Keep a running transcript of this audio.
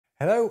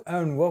Hello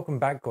and welcome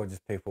back,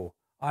 gorgeous people.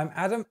 I'm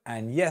Adam,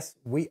 and yes,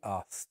 we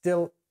are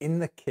still in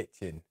the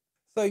kitchen.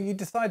 So you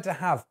decide to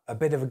have a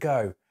bit of a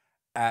go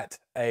at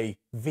a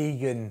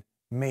vegan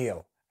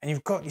meal and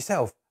you've got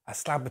yourself a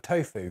slab of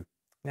tofu.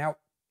 Now,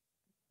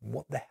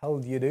 what the hell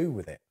do you do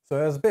with it? So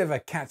there's a bit of a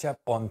catch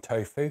up on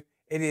tofu.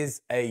 It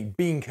is a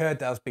bean curd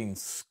that has been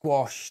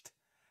squashed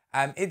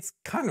and it's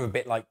kind of a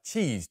bit like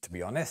cheese, to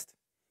be honest.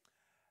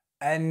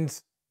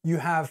 And you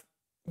have,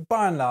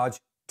 by and large,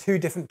 two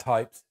different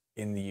types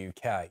in the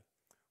UK.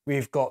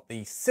 We've got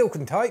the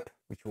silken type,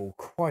 which you'll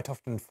quite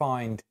often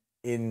find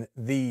in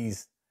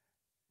these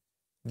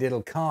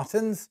little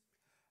cartons.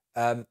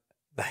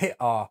 They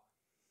are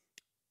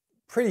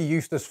pretty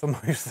useless for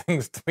most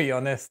things, to be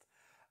honest.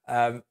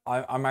 I'm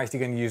actually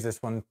going to use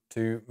this one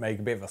to make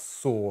a bit of a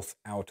sauce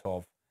out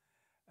of.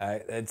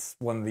 It's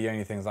one of the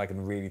only things I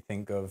can really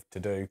think of to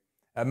do.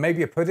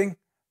 Maybe a pudding,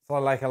 so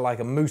like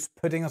a mousse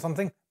pudding or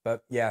something.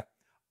 But yeah,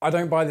 I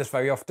don't buy this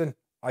very often.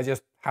 I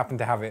just happen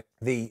to have it.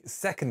 The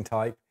second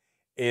type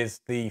is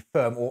the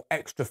firm or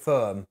extra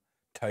firm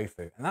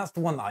tofu. And that's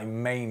the one that I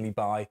mainly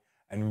buy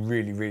and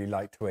really, really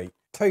like to eat.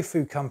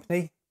 Tofu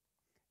Company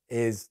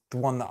is the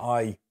one that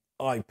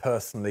I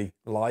personally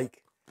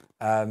like.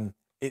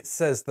 It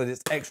says that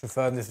it's extra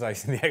firm. This is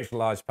actually the extra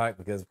large pack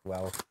because,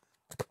 well,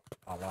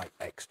 I like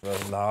extra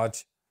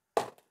large.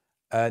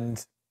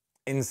 And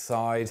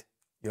inside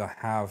you'll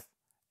have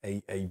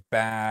a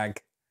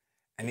bag,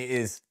 and it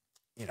is,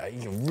 you know,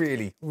 you can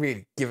really,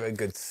 really give it a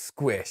good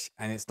squish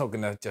and it's not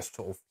going to just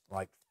sort of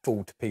like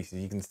fall to pieces.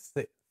 You can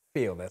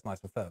feel that it's nice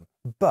and firm.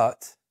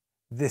 But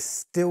this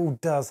still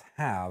does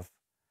have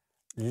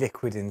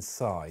liquid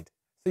inside.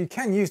 So you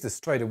can use this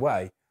straight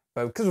away,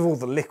 but because of all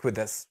the liquid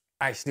that's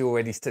actually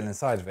already still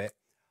inside of it,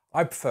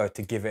 I prefer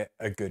to give it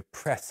a good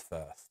press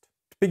first.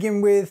 To begin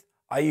with,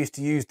 I used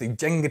to use the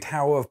Jenga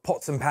tower of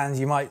pots and pans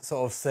you might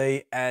sort of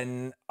see,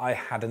 and I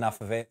had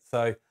enough of it.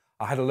 So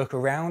I had a look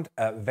around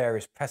at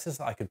various presses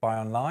that I could buy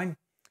online,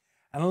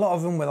 and a lot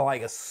of them were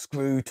like a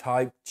screw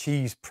type,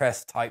 cheese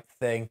press type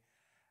thing,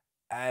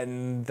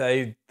 and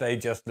they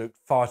just looked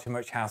far too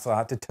much hassle. I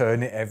had to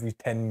turn it every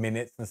 10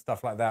 minutes and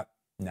stuff like that.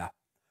 Nah,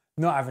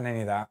 not having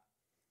any of that.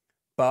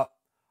 But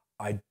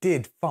I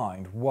did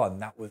find one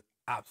that was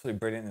absolutely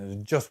brilliant and it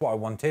was just what I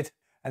wanted,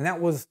 and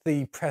that was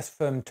the Press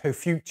Firm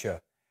Tofu.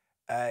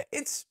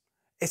 It's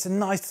a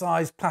nice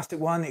size plastic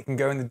one. It can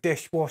go in the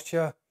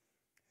dishwasher,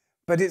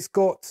 but it's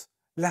got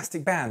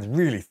elastic bands,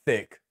 really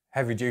thick,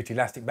 heavy duty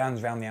elastic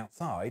bands around the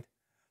outside.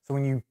 So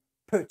when you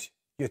put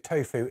your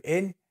tofu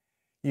in,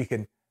 you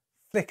can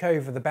flick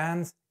over the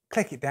bands,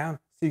 click it down,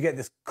 so you get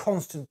this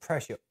constant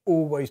pressure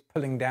always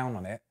pulling down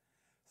on it.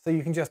 So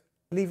you can just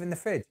leave it in the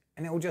fridge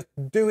and it will just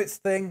do its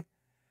thing.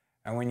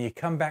 And when you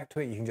come back to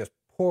it, you can just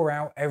pour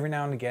out every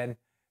now and again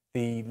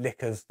the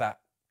liquors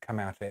that come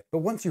out of it. But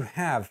once you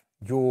have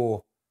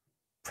your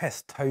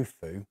pressed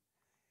tofu,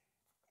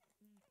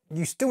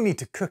 you still need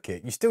to cook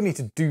it. You still need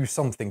to do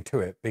something to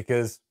it,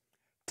 because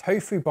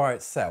tofu by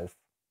itself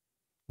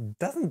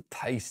doesn't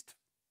taste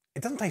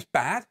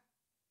bad.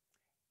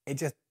 It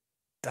just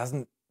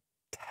doesn't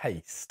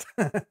taste.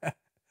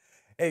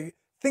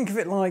 Think of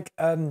it like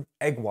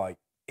egg white.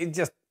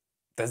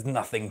 There's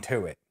nothing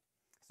to it.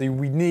 So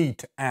we need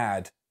to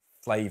add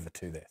flavor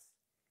to this.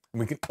 And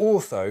we can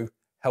also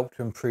help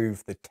to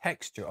improve the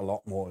texture a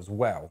lot more as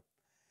well.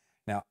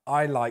 Now,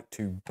 I like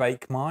to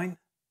bake mine,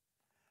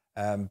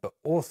 but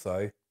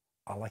also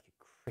I like it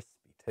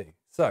crispy too.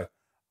 So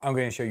I'm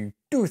going to show you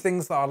two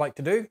things that I like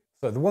to do.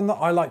 So the one that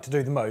I like to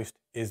do the most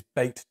is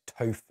baked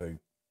tofu.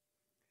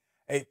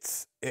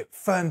 It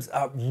firms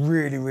up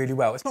really, really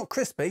well. It's not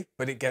crispy,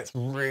 but it gets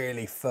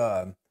really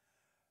firm.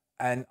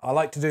 And I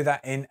like to do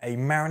that in a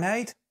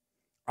marinade.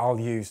 I'll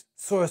use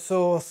soy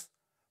sauce,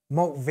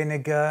 malt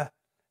vinegar,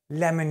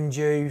 lemon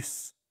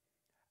juice,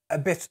 a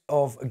bit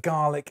of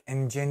garlic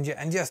and ginger,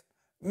 and just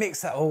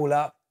mix that all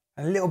up,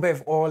 and a little bit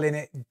of oil in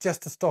it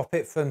just to stop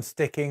it from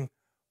sticking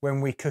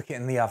when we cook it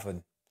in the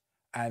oven.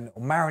 And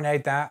I'll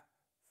marinate that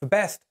for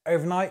best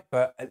overnight,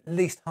 but at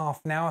least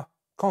half an hour,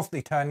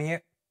 constantly turning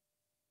it.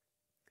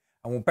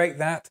 And we'll bake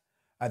that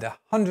at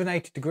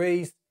 180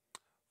 degrees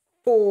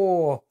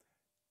for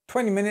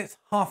 20 minutes,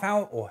 half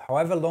hour, or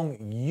however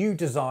long you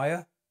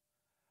desire.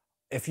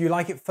 If you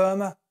like it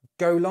firmer,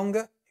 go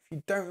longer. If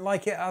you don't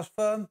like it as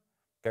firm,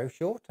 go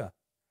shorter.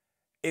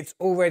 It's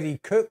already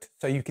cooked,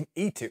 so you can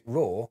eat it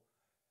raw.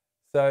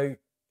 So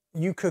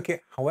you cook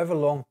it however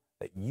long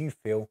that you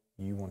feel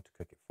you want to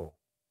cook it for.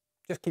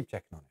 Just keep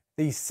checking on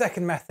it. The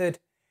second method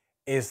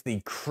is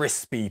the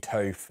crispy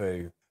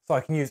tofu. So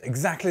I can use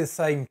exactly the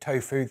same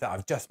tofu that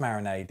I've just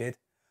marinated.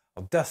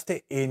 I'll dust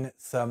it in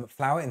some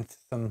flour, into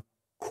some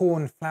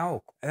corn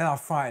flour, and then I'll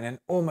fry it in an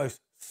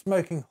almost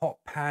smoking hot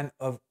pan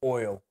of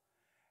oil.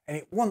 And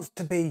it wants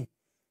to be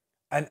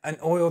an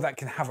oil that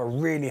can have a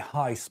really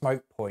high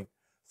smoke point.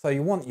 So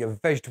you want your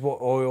vegetable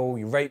oil,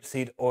 your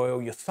rapeseed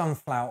oil, your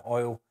sunflower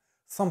oil,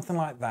 something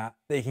like that,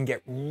 that you can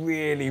get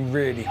really,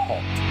 really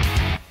hot.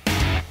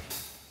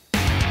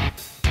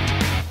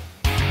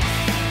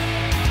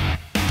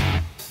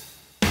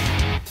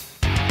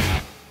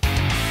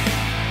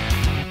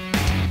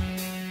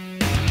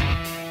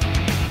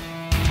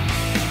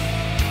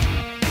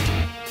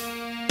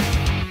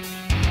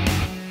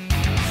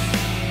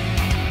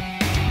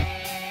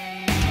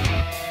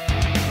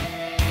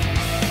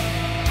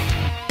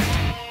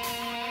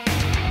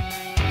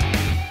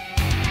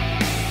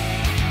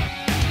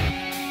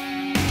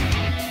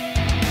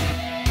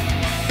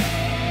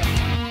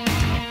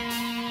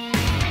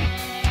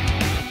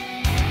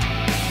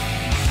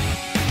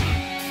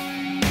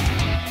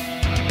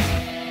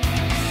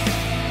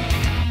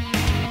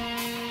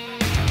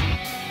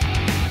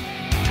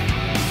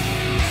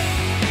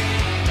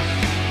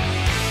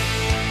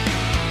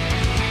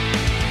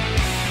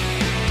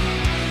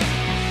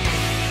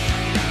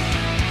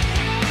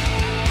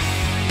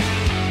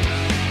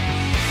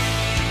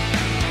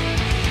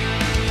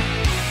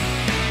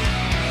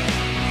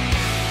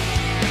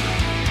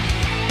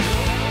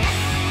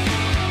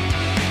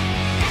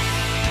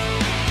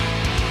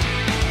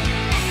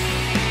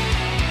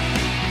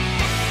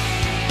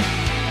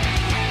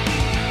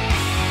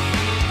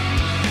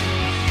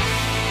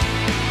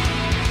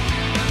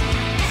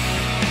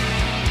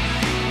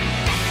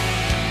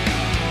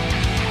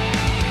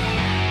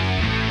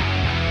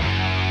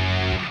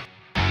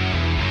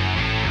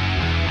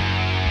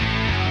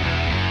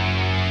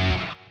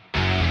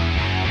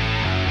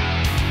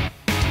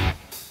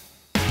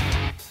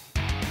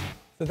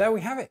 So there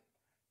we have it.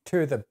 Two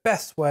of the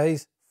best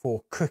ways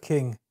for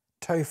cooking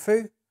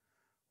tofu.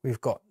 We've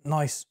got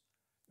nice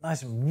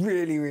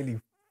really,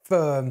 really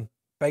firm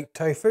baked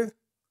tofu.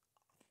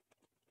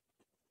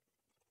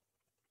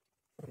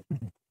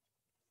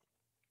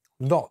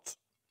 Lots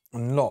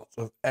and lots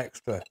of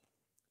extra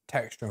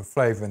texture and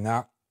flavour in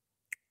that.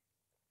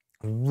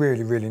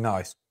 Really, really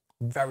nice.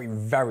 Very,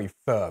 very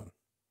firm.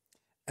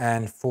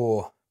 And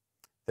for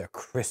the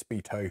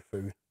crispy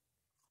tofu,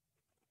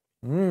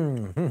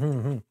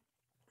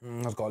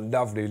 it's got a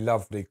lovely,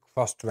 lovely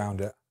crust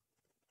around it.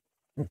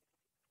 I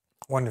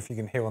wonder if you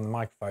can hear on the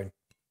microphone.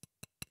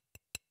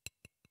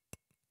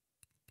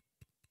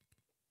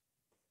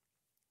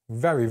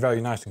 Very,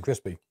 very nice and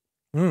crispy.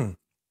 And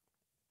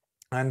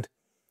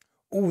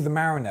all the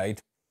marinade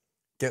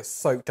gets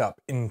soaked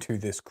up into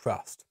this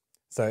crust.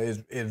 So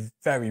it's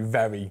very,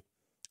 very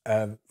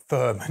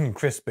firm and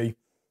crispy.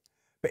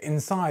 But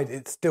inside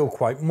it's still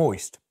quite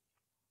moist.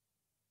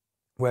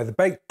 Where the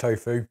baked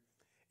tofu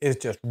is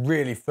just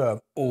really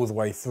firm all the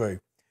way through.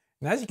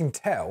 And as you can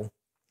tell,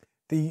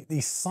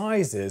 the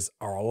sizes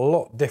are a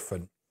lot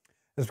different.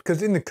 It's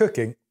because in the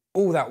cooking,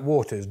 all that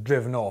water is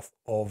driven off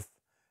of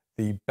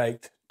the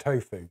baked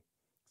tofu.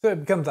 So it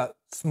becomes that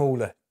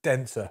smaller,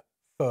 denser,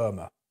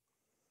 firmer.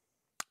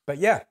 But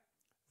yeah,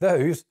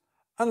 those,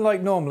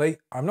 unlike normally,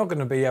 I'm not going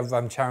to be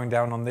everyone chowing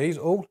down on these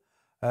all.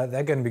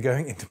 They're going to be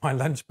going into my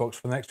lunchbox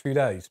for the next few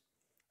days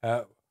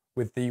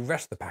with the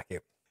rest of the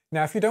packet.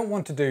 Now, if you don't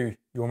want to do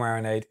your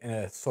marinade in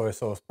a soy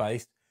sauce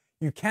base,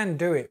 you can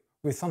do it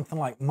with something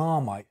like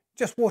Marmite.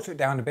 Just water it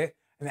down a bit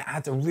and it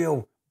adds a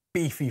real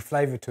beefy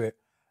flavour to it.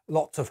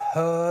 Lots of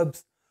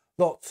herbs,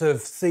 lots of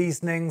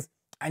seasonings,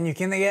 and you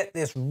can get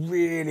this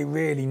really,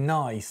 really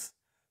nice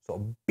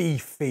sort of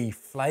beefy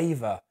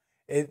flavour.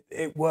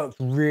 It works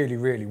really,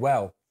 really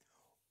well.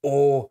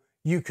 Or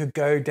you could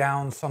go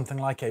down something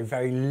like a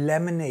very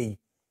lemony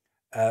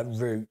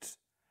route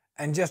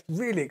and just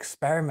really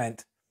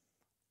experiment.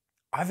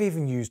 I've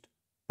even used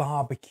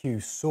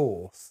barbecue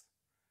sauce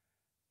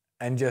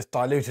and just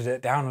diluted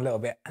it down a little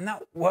bit, and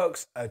that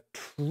works a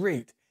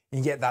treat.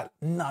 You get that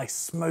nice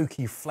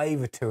smoky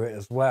flavour to it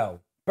as well.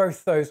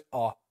 Both those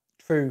are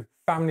true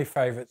family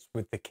favourites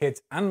with the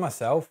kids and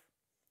myself,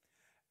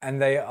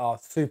 and they are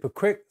super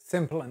quick,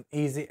 simple and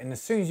easy. And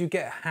as soon as you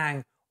get a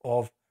hang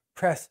of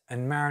press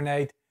and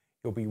marinade,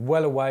 you'll be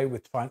well away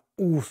with trying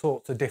all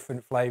sorts of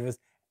different flavours.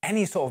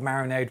 Any sort of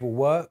marinade will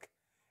work.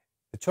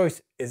 The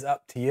choice is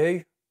up to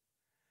you.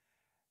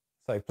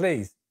 So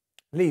please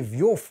leave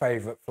your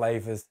favourite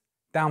flavours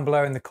down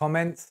below in the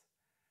comments.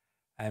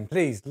 And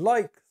please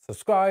like,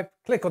 subscribe,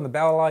 click on the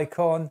bell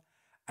icon,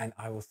 and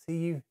I will see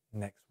you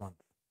next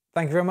month.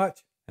 Thank you very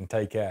much and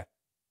take care.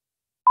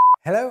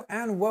 Hello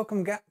and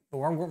welcome.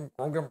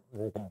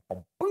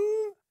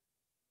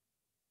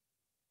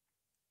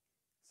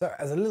 So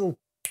as a little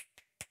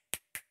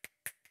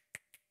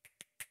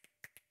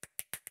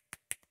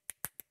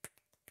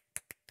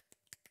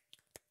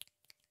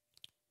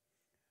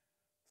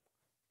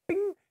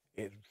bing,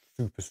 it's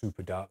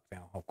super dark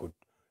now. I've got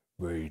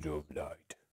rays of light.